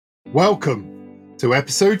Welcome to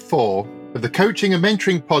episode 4 of the Coaching and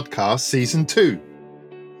Mentoring Podcast Season 2.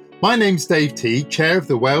 My name's Dave T, Chair of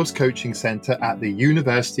the Wales Coaching Centre at the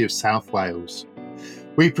University of South Wales.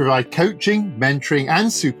 We provide coaching, mentoring and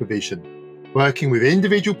supervision, working with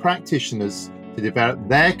individual practitioners to develop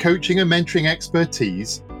their coaching and mentoring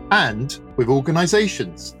expertise and with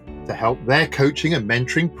organisations to help their coaching and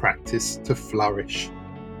mentoring practice to flourish.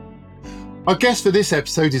 Our guest for this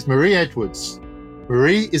episode is Marie Edwards.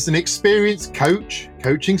 Marie is an experienced coach,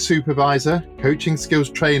 coaching supervisor, coaching skills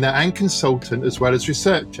trainer and consultant, as well as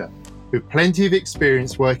researcher, with plenty of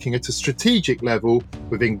experience working at a strategic level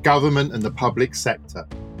within government and the public sector.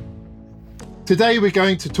 Today we're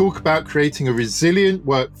going to talk about creating a resilient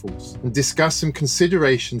workforce and discuss some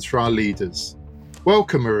considerations for our leaders.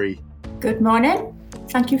 Welcome, Marie. Good morning.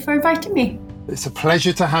 Thank you for inviting me. It's a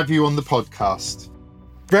pleasure to have you on the podcast.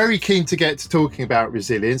 Very keen to get to talking about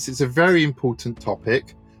resilience. It's a very important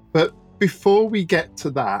topic. But before we get to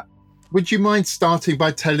that, would you mind starting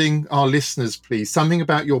by telling our listeners, please, something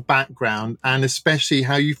about your background and especially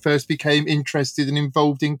how you first became interested and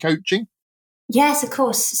involved in coaching? Yes, of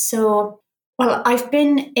course. So, I've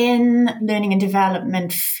been in learning and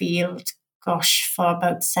development field, for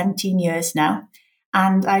about 17 years now.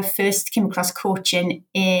 And I first came across coaching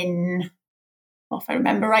in, if I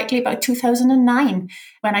remember rightly, about 2009,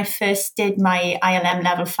 when I first did my ILM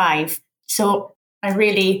level 5. So I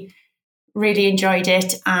really, really enjoyed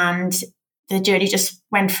it. And the journey just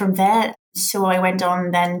went from there. So I went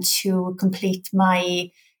on then to complete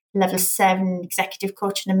my level 7 executive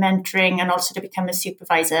coaching and mentoring, and also to become a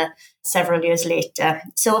supervisor several years later.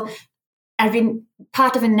 So I've been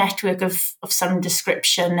part of a network of some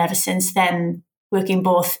description ever since then, working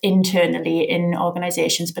both internally in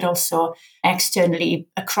organisations, but also externally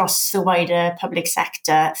across the wider public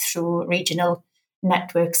sector through regional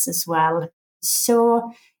networks as well.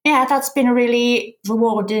 So, yeah, that's been a really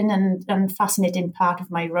rewarding and fascinating part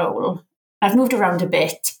of my role. I've moved around a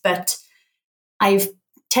bit, but I've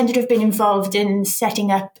tended to have been involved in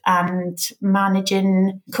setting up and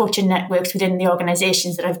managing coaching networks within the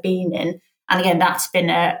organisations that I've been in. And again, that's been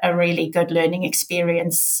a really good learning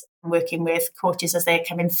experience, working with coaches as they're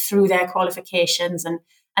coming through their qualifications and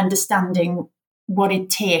understanding what it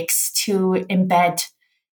takes to embed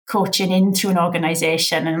coaching into an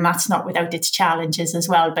organisation. And that's not without its challenges as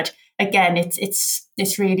well. But again, it's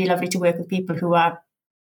really lovely to work with people who are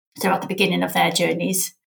at the beginning of their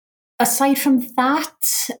journeys. Aside from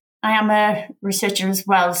that, I am a researcher as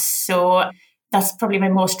well. So that's probably my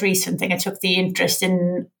most recent thing. I took the interest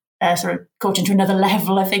in sort of coaching to another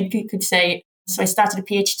level, I think you could say. So I started a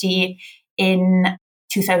PhD in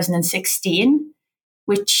 2016,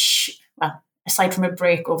 which, aside from a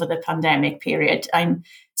break over the pandemic period, I'm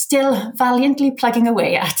still valiantly plugging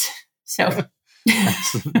away at. So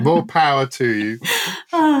more power to you.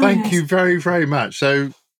 Thank you very, very much.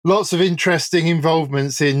 So lots of interesting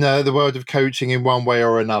involvements in the world of coaching in one way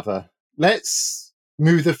or another. Let's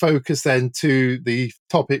move the focus then to the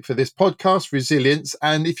topic for this podcast, resilience.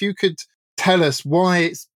 And if you could tell us why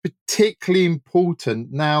it's particularly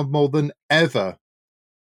important now more than ever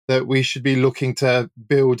that we should be looking to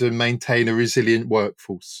build and maintain a resilient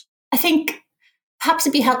workforce. I think perhaps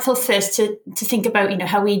it'd be helpful first to think about,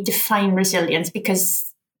 how we define resilience,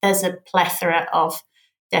 because there's a plethora of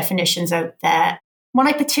definitions out there. One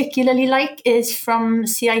I particularly like is from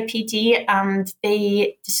CIPD, and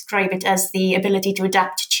they describe it as the ability to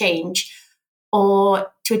adapt to change or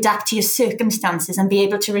to adapt to your circumstances and be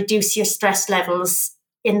able to reduce your stress levels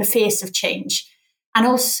in the face of change, and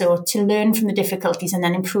also to learn from the difficulties and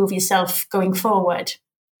then improve yourself going forward.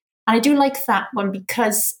 And I do like that one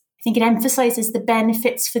because I think it emphasises the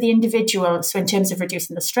benefits for the individual, so in terms of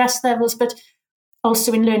reducing the stress levels, but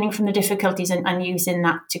also in learning from the difficulties and using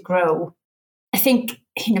that to grow. I think,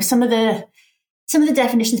 some of the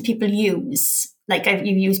definitions people use, like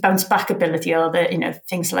you use bounce back ability or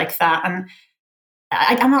things like that, and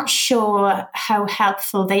I'm not sure how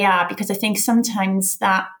helpful they are, because I think sometimes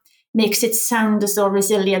that makes it sound as though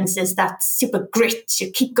resilience is that super grit. You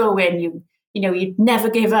keep going, you never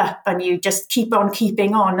give up, and you just keep on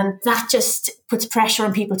keeping on. And that just puts pressure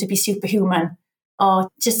on people to be superhuman, or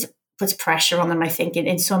just puts pressure on them, I think,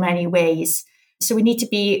 in so many ways. So we need to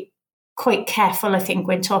be quite careful, I think,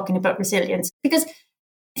 when talking about resilience, because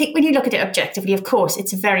I think when you look at it objectively, of course,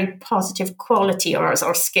 it's a very positive quality or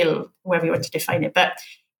skill, however you want to define it, but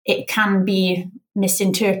it can be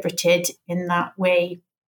misinterpreted in that way.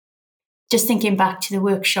 Just thinking back to the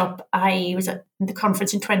workshop, I was at the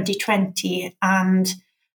conference in 2020, and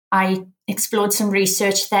I explored some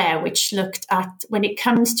research there which looked at, when it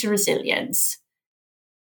comes to resilience,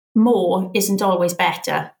 more isn't always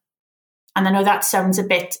better. And I know that sounds a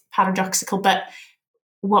bit paradoxical, but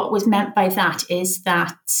what was meant by that is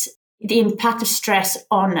that the impact of stress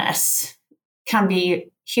on us can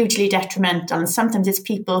be hugely detrimental. And sometimes it's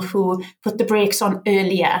people who put the brakes on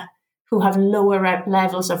earlier, who have lower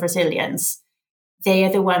levels of resilience. They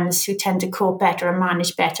are the ones who tend to cope better and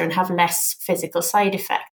manage better and have less physical side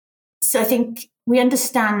effects. So I think we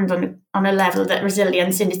understand on a level that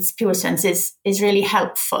resilience in its pure sense is really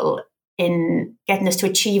helpful in getting us to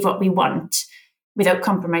achieve what we want without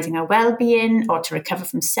compromising our well-being or to recover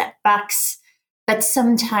from setbacks. But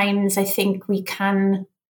sometimes I think we can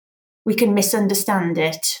misunderstand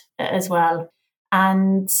it as well.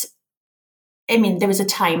 And I mean, there was a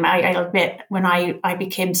time, I'll admit, when I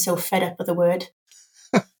became so fed up with the word.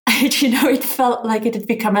 It felt like it had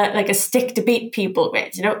become a stick to beat people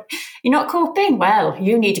with. You're not coping? Well,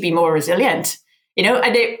 you need to be more resilient.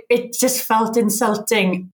 And it just felt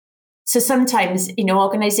insulting. So sometimes,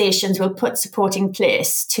 organizations will put support in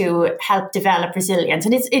place to help develop resilience.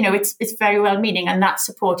 And it's very well meaning, and that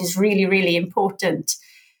support is really, really important.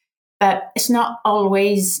 But it's not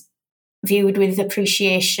always viewed with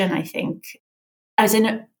appreciation, I think. I was in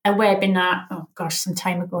a webinar, some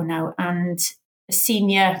time ago now, and a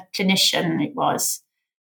senior clinician, it was,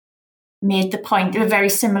 made the point, a very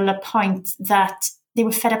similar point, that they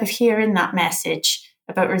were fed up of hearing that message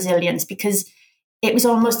about resilience, because it was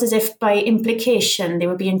almost as if by implication they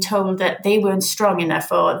were being told that they weren't strong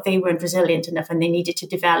enough or they weren't resilient enough and they needed to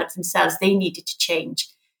develop themselves, they needed to change.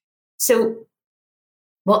 So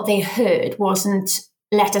what they heard wasn't,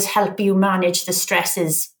 let us help you manage the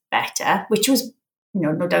stresses better, which was,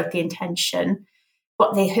 no doubt the intention.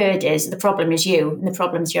 What they heard is, the problem is you, and the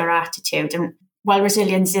problem is your attitude. And while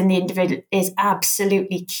resilience in the individual is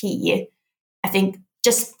absolutely key, I think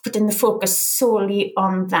just putting the focus solely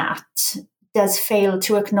on that does fail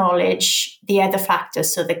to acknowledge the other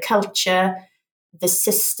factors. So the culture, the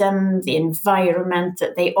system, the environment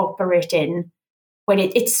that they operate in, when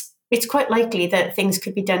it's quite likely that things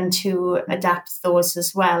could be done to adapt those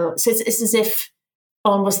as well. So it's as if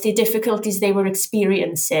almost the difficulties they were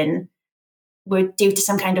experiencing were due to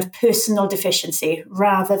some kind of personal deficiency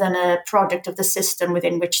rather than a product of the system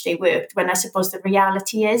within which they worked, when I suppose the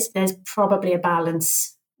reality is there's probably a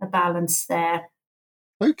balance there.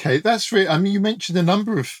 Okay, that's really, you mentioned a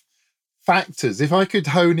number of factors. If I could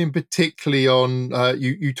hone in particularly on,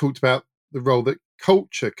 you talked about the role that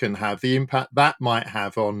culture can have, the impact that might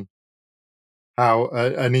have on how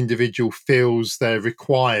an individual feels they're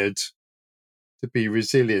required to be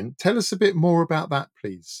resilient. Tell us a bit more about that,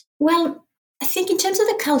 please. Well, I think in terms of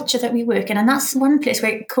the culture that we work in, and that's one place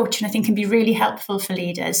where coaching, I think, can be really helpful for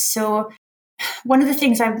leaders. So one of the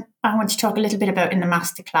things I want to talk a little bit about in the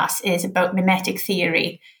masterclass is about mimetic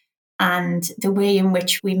theory and the way in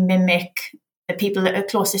which we mimic the people that are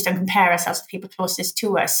closest and compare ourselves to people closest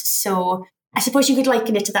to us. So I suppose you could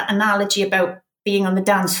liken it to that analogy about being on the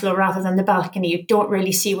dance floor rather than the balcony. You don't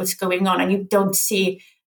really see what's going on, and you don't see.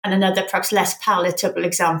 And another, perhaps less palatable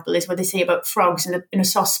example is what they say about frogs in a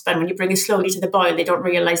saucepan. When you bring it slowly to the boil, they don't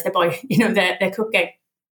realise they're cooking.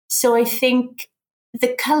 So I think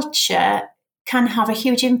the culture can have a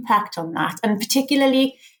huge impact on that. And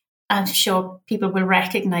particularly, I'm sure people will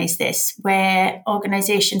recognise this, where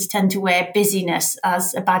organisations tend to wear busyness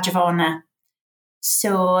as a badge of honour.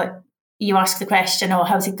 So you ask the question,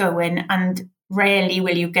 how's it going? And rarely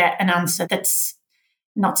will you get an answer that's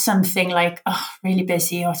not something like, really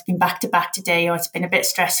busy, or it's been back to back today, or it's been a bit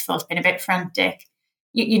stressful, it's been a bit frantic.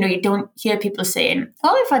 You don't hear people saying,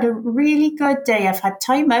 I've had a really good day, I've had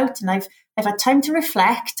time out, and I've had time to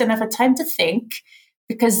reflect, and I've had time to think,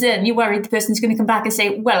 because then you're worried the person's going to come back and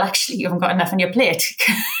say, well, actually, you haven't got enough on your plate.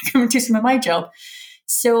 Come and do some of my job.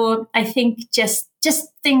 So I think just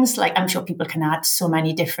things like, I'm sure people can add so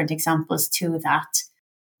many different examples to that.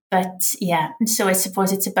 But yeah, so I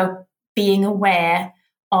suppose it's about being aware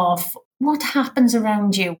of what happens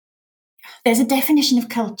around you. There's a definition of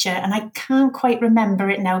culture, and I can't quite remember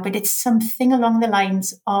it now, but it's something along the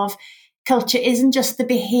lines of culture isn't just the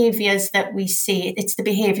behaviours that we see, it's the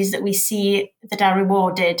behaviours that we see that are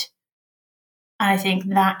rewarded. And I think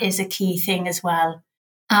that is a key thing as well.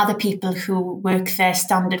 Are the people who work their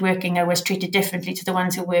standard working hours treated differently to the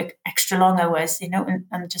ones who work extra long hours,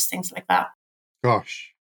 and just things like that.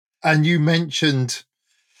 Gosh. And you mentioned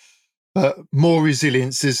more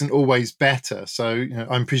resilience isn't always better. So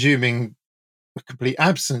I'm presuming a complete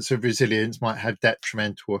absence of resilience might have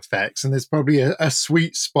detrimental effects. And there's probably a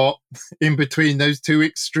sweet spot in between those two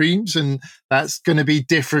extremes. And that's going to be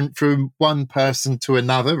different from one person to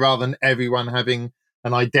another, rather than everyone having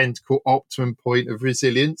an identical optimum point of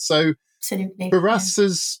resilience. So absolutely, for us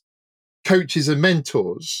as coaches and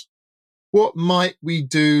mentors, What might we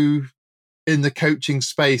do in the coaching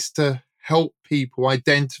space to help people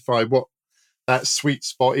identify what that sweet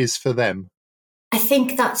spot is for them? I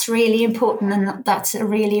think that's really important, and that's a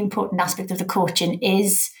really important aspect of the coaching,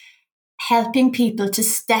 is helping people to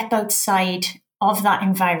step outside of that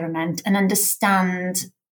environment and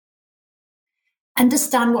understand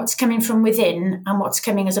what's coming from within and what's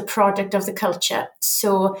coming as a product of the culture.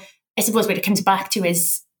 So I suppose what it comes back to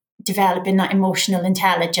is developing that emotional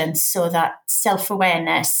intelligence, so that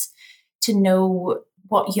self-awareness to know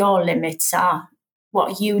what your limits are,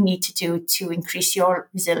 what you need to do to increase your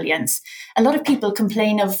resilience. A lot of people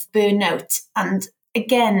complain of burnout, and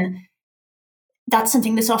again, that's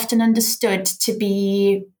something that's often understood to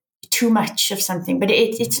be too much of something, but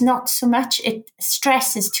it's not so much.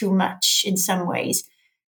 Stress is too much in some ways,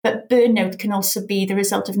 but burnout can also be the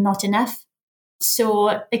result of not enough. So,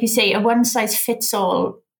 like you say, a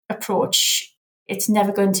one-size-fits-all approach, it's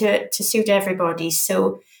never going to suit everybody.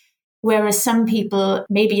 So, whereas some people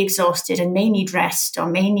may be exhausted and may need rest or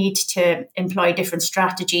may need to employ different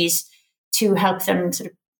strategies to help them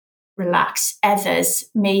sort of relax, others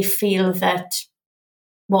may feel that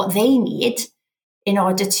what they need in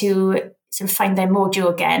order to sort of find their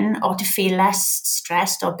mojo again or to feel less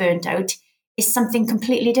stressed or burnt out is something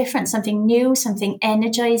completely different, something new, something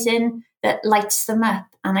energizing that lights them up.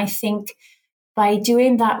 And I think by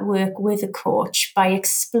doing that work with a coach, by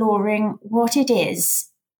exploring what it is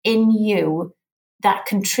in you that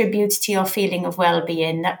contributes to your feeling of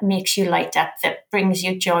well-being, that makes you light up, that brings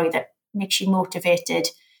you joy, that makes you motivated,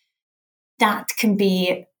 that can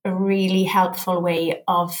be a really helpful way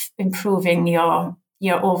of improving your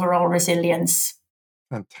overall resilience.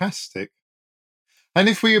 Fantastic. And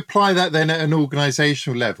if we apply that then at an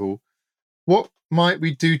organizational level, what might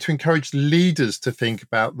we do to encourage leaders to think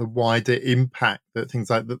about the wider impact that things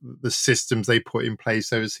like the systems they put in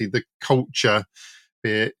place, obviously the culture,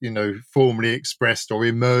 be it, formally expressed or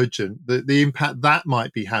emergent, the impact that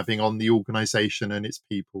might be having on the organization and its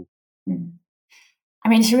people? I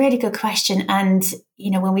mean, it's a really good question. And,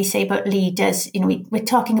 when we say about leaders, we're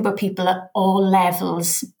talking about people at all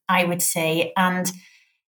levels, I would say. And,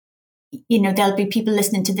 there'll be people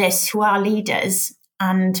listening to this who are leaders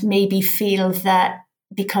and maybe feel that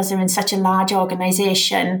because they're in such a large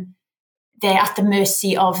organization, they're at the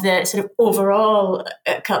mercy of the sort of overall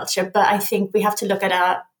culture. But I think we have to look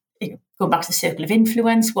at going back to the circle of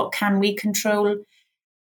influence, what can we control?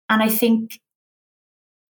 And I think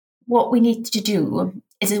what we need to do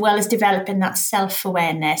is, as well as developing that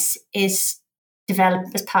self-awareness, is develop,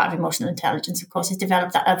 as part of emotional intelligence, of course, is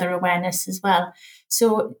develop that other awareness as well.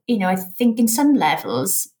 So, I think in some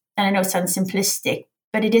levels, and I know it sounds simplistic,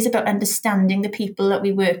 but it is about understanding the people that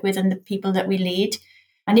we work with and the people that we lead.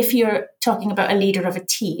 And if you're talking about a leader of a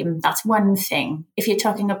team, that's one thing. If you're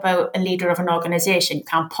talking about a leader of an organization, you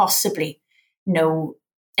can't possibly know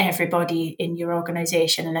everybody in your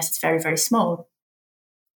organization unless it's very, very small.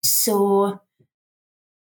 So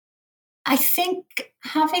I think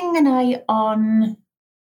having an eye on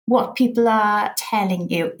what people are telling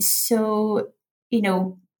you. So,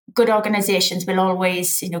 good organizations will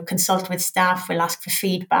always, consult with staff, will ask for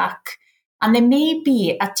feedback. And there may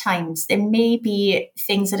be, at times,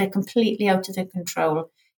 things that are completely out of their control.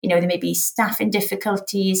 There may be staffing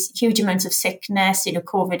difficulties, huge amounts of sickness.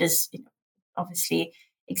 COVID has obviously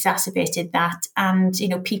exacerbated that. And,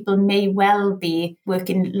 people may well be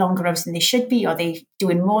working longer hours than they should be, or they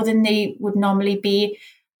doing more than they would normally be.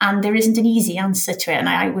 And there isn't an easy answer to it. And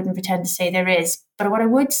I wouldn't pretend to say there is. But what I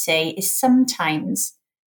would say is sometimes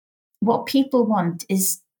what people want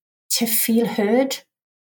is to feel heard.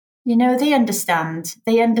 They understand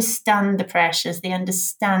the pressures, they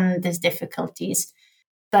understand there's difficulties,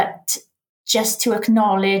 but just to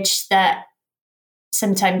acknowledge that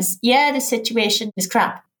sometimes, the situation is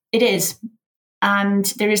crap. It is. And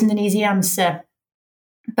there isn't an easy answer,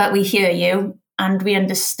 but we hear you and we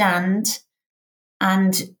understand.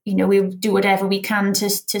 And, we'll do whatever we can to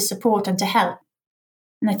support and to help.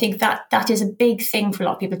 And I think that is a big thing for a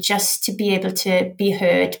lot of people, just to be able to be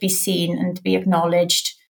heard, be seen, and to be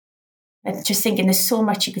acknowledged. I'm just thinking there's so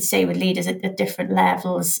much you could say with leaders at different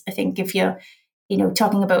levels. I think if you're,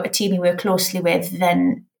 talking about a team you work closely with,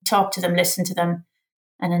 then talk to them, listen to them,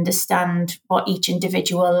 and understand what each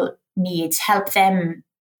individual needs. Help them,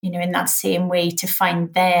 in that same way to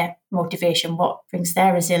find their motivation, what brings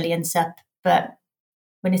their resilience up. But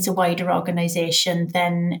when it's a wider organization,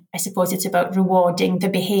 then I suppose it's about rewarding the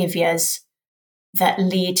behaviors that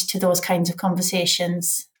lead to those kinds of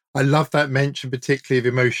conversations. I love that mention, particularly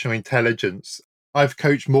of emotional intelligence. I've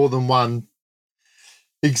coached more than one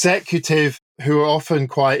executive who are often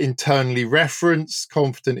quite internally referenced,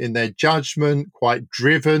 confident in their judgment, quite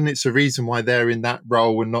driven. It's a reason why they're in that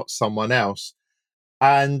role and not someone else.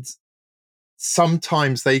 And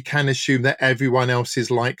sometimes they can assume that everyone else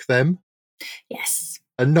is like them. Yes.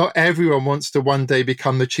 And not everyone wants to one day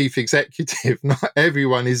become the chief executive. Not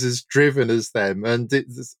everyone is as driven as them. And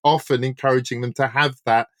it's often encouraging them to have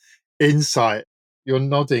that insight. You're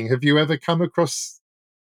nodding. Have you ever come across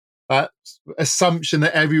that assumption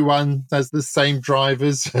that everyone has the same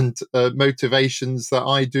drivers and motivations that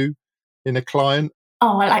I do in a client?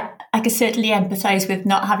 Oh, well, I can certainly empathise with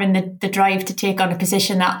not having the drive to take on a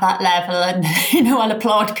position at that level. And, I'll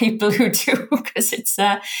applaud people who do, because it's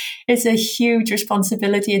a huge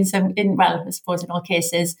responsibility I suppose in all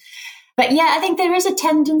cases. But yeah, I think there is a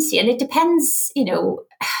tendency, and it depends,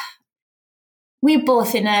 we're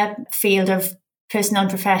both in a field of personal and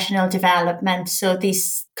professional development. So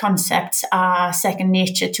these concepts are second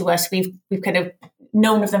nature to us. We've kind of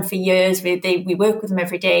known of them for years. We work with them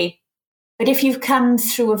every day. But if you've come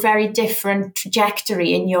through a very different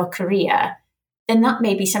trajectory in your career, then that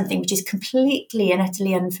may be something which is completely and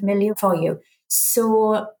utterly unfamiliar for you.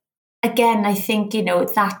 So again, I think,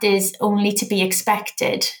 that is only to be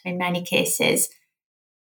expected in many cases.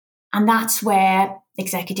 And that's where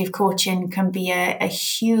executive coaching can be a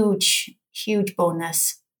huge, huge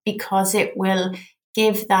bonus, because it will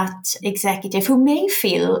give that executive who may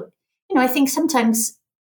feel, I think sometimes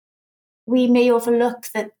we may overlook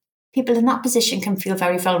that people in that position can feel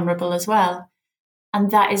very vulnerable as well. And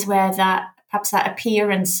that is where perhaps that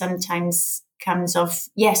appearance sometimes comes of,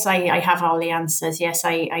 yes, I have all the answers. Yes,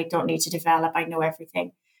 I don't need to develop. I know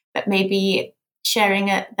everything. But maybe sharing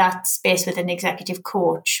that space with an executive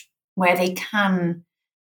coach where they can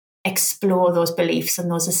explore those beliefs and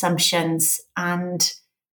those assumptions and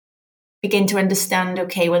begin to understand,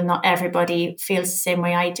 okay, well, not everybody feels the same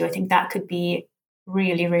way I do. I think that could be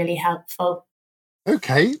really, really helpful.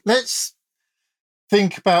 Okay, let's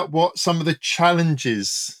think about what some of the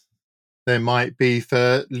challenges there might be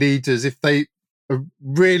for leaders if they are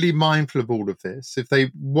really mindful of all of this, if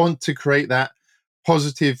they want to create that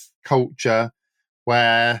positive culture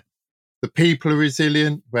where the people are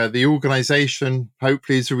resilient, where the organization,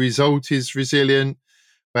 hopefully as a result, is resilient,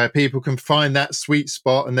 where people can find that sweet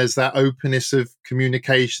spot and there's that openness of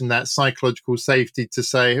communication, that psychological safety to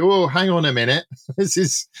say, oh, hang on a minute, this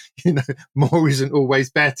is, more isn't always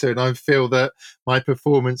better. And I feel that my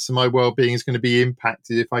performance and my well-being is going to be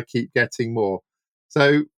impacted if I keep getting more.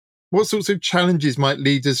 So what sorts of challenges might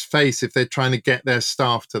leaders face if they're trying to get their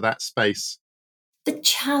staff to that space? The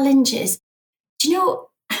challenges,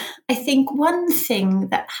 I think one thing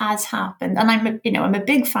that has happened, and I'm a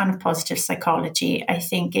big fan of positive psychology. I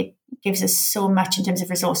think it gives us so much in terms of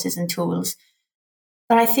resources and tools.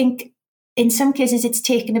 But I think in some cases it's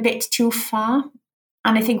taken a bit too far.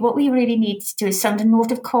 And I think what we really need to do is sound a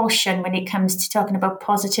note of caution when it comes to talking about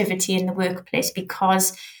positivity in the workplace,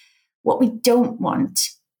 because what we don't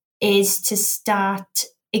want is to start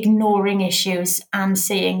ignoring issues and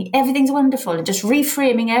saying everything's wonderful and just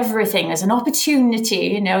reframing everything as an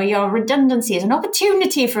opportunity, your redundancy is an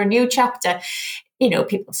opportunity for a new chapter.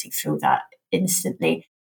 People see through that instantly.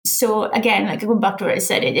 So again, like going back to what I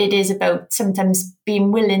said, it is about sometimes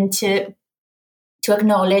being willing to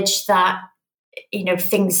acknowledge that,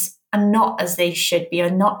 things are not as they should be, are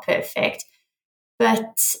not perfect.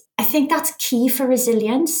 But I think that's key for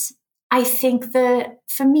resilience. I think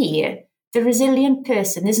for me, the resilient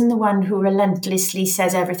person isn't the one who relentlessly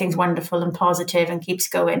says everything's wonderful and positive and keeps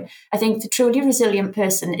going. I think the truly resilient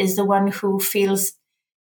person is the one who feels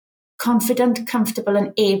confident, comfortable,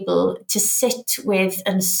 and able to sit with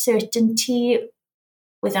uncertainty,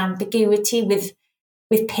 with ambiguity,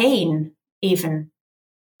 with pain even,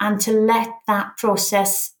 and to let that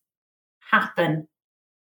process happen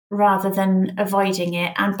rather than avoiding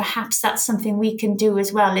it. And perhaps that's something we can do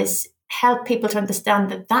as well, is help people to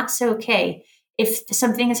understand that that's okay. If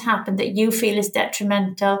something has happened that you feel is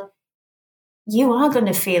detrimental, you are going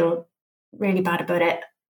to feel really bad about it.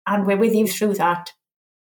 And we're with you through that.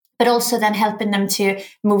 But also then helping them to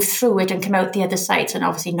move through it and come out the other side, and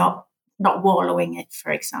obviously not wallowing it,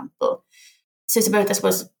 for example. So it's about, I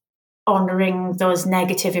suppose, honouring those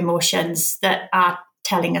negative emotions that are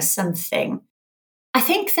telling us something. I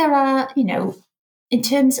think there are, in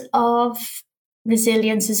terms of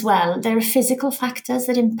resilience as well, there are physical factors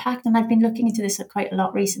that impact, and I've been looking into this quite a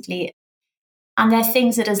lot recently. And there are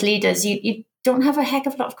things that as leaders you don't have a heck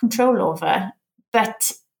of a lot of control over,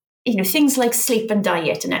 but things like sleep and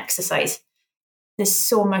diet and exercise. There's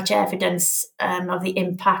so much evidence of the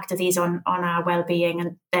impact of these on our well-being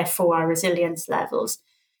and therefore our resilience levels.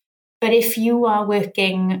 But if you are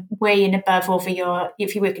working way and above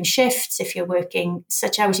if you're working shifts, if you're working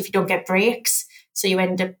such hours, if you don't get breaks, so you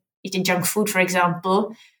end up eating junk food, for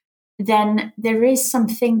example, then there is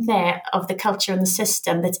something there of the culture and the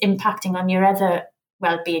system that's impacting on your other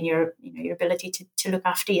well-being, your ability to look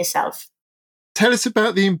after yourself. Tell us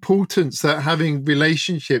about the importance that having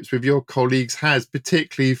relationships with your colleagues has,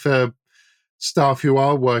 particularly for staff who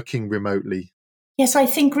are working remotely. Yes, I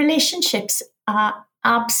think relationships are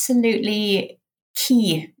absolutely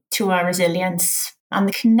key to our resilience and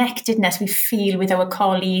the connectedness we feel with our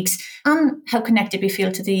colleagues and how connected we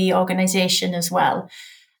feel to the organisation as well.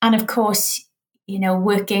 And of course,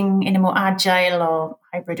 working in a more agile or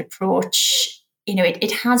hybrid approach,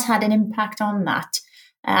 it has had an impact on that.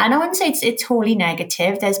 And I wouldn't say it's wholly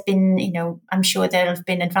negative. There's been, I'm sure there have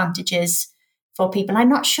been advantages for people. I'm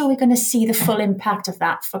not sure we're going to see the full impact of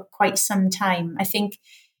that for quite some time. I think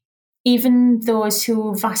even those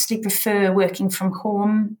who vastly prefer working from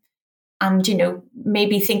home and,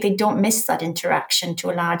 maybe think they don't miss that interaction to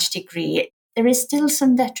a large degree, there is still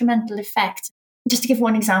some detrimental effect. Just to give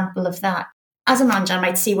one example of that, as a manager, I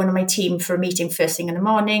might see one of my team for a meeting first thing in the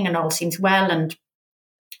morning and all seems well and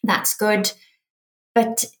that's good.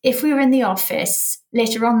 But if we were in the office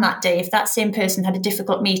later on that day, if that same person had a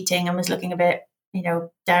difficult meeting and was looking a bit,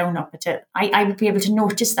 down up at it, I would be able to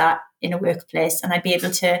notice that in a workplace and I'd be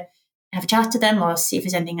able to have a chat to them or see if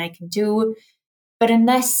there's anything I can do. But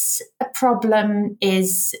unless a problem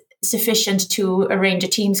is sufficient to arrange a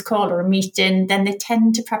Teams call or a meeting, then they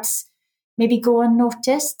tend to perhaps maybe go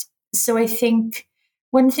unnoticed. So I think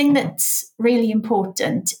one thing that's really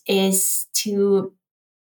important is to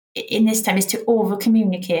over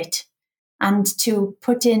communicate and to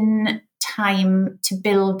put in time to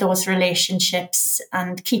build those relationships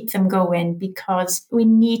and keep them going, because we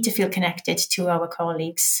need to feel connected to our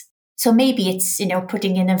colleagues. So maybe it's,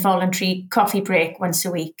 putting in a voluntary coffee break once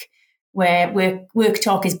a week where work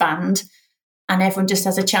talk is banned and everyone just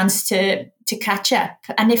has a chance to catch up.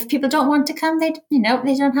 And if people don't want to come, they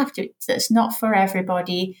don't have to. So it's not for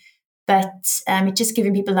everybody. But it's just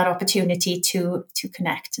giving people that opportunity to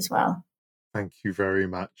connect as well. Thank you very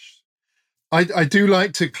much. I do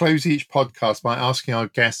like to close each podcast by asking our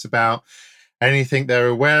guests about anything they're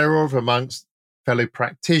aware of amongst fellow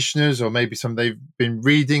practitioners, or maybe something they've been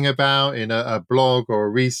reading about in a blog or a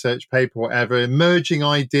research paper, whatever, emerging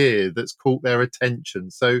idea that's caught their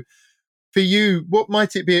attention. So for you, what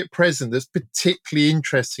might it be at present that's particularly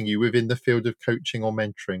interesting you within the field of coaching or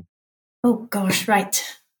mentoring? Oh, gosh, right.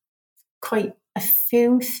 Quite a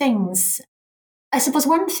few things. I suppose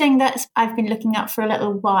one thing that I've been looking at for a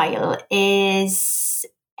little while is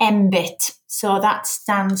MBIT. So that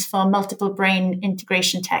stands for Multiple Brain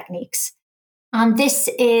Integration Techniques. And this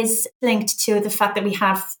is linked to the fact that we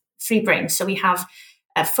have three brains. So we have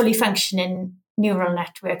fully functioning neural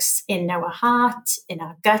networks in our heart, in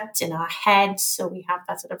our gut, in our head. So we have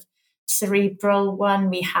that sort of cerebral one.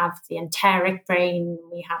 We have the enteric brain.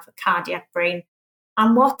 We have the cardiac brain.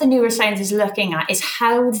 And what the neuroscience is looking at is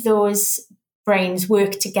how those brains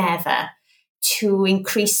work together to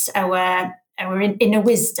increase our inner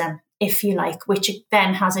wisdom, if you like, which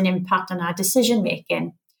then has an impact on our decision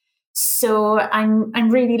making. So I'm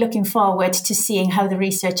really looking forward to seeing how the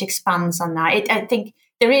research expands on that. I think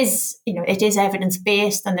there is, it is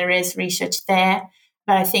evidence-based and there is research there,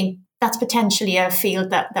 but I think that's potentially a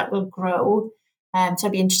field that will grow. So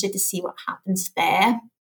I'd be interested to see what happens there.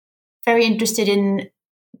 Very interested in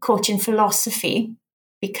coaching philosophy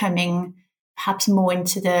becoming perhaps more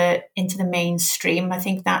into the mainstream. I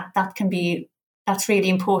think that's really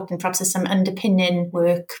important. Perhaps there's some underpinning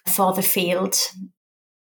work for the field.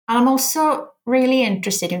 I'm also really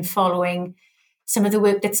interested in following some of the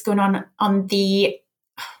work that's going on the,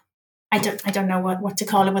 I don't know what to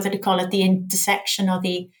call it, whether to call it the intersection or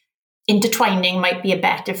the intertwining might be a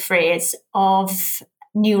better phrase, of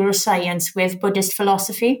neuroscience with Buddhist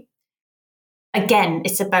philosophy. Again,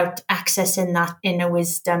 it's about accessing that inner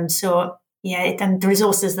wisdom. So yeah, and the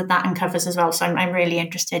resources that uncovers as well. So I'm really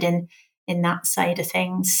interested in that side of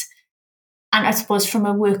things. And I suppose from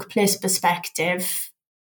a workplace perspective,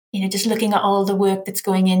 just looking at all the work that's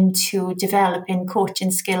going into developing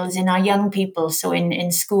coaching skills in our young people. So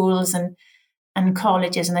in schools and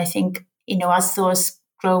colleges. And I think, as those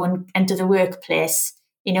grow and enter the workplace,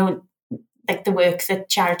 like the work that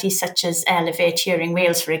charities such as Elevate here in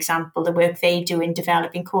Wales, for example, the work they do in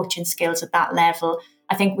developing coaching skills at that level,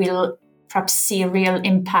 I think we'll perhaps see a real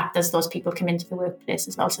impact as those people come into the workplace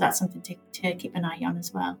as well. So that's something to keep an eye on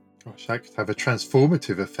as well. Gosh, that could have a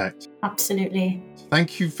transformative effect. Absolutely.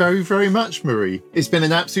 Thank you very, very much, Marie. It's been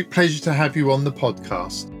an absolute pleasure to have you on the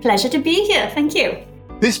podcast. Pleasure to be here. Thank you.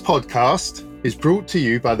 This podcast is brought to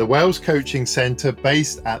you by the Wales Coaching Centre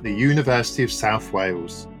based at the University of South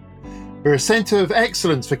Wales. We're a centre of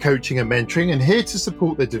excellence for coaching and mentoring and here to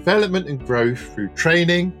support the development and growth through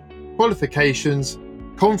training, qualifications,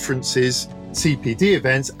 conferences, CPD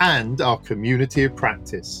events and our community of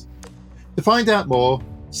practice. To find out more,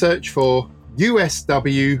 search for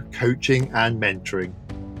USW Coaching and Mentoring.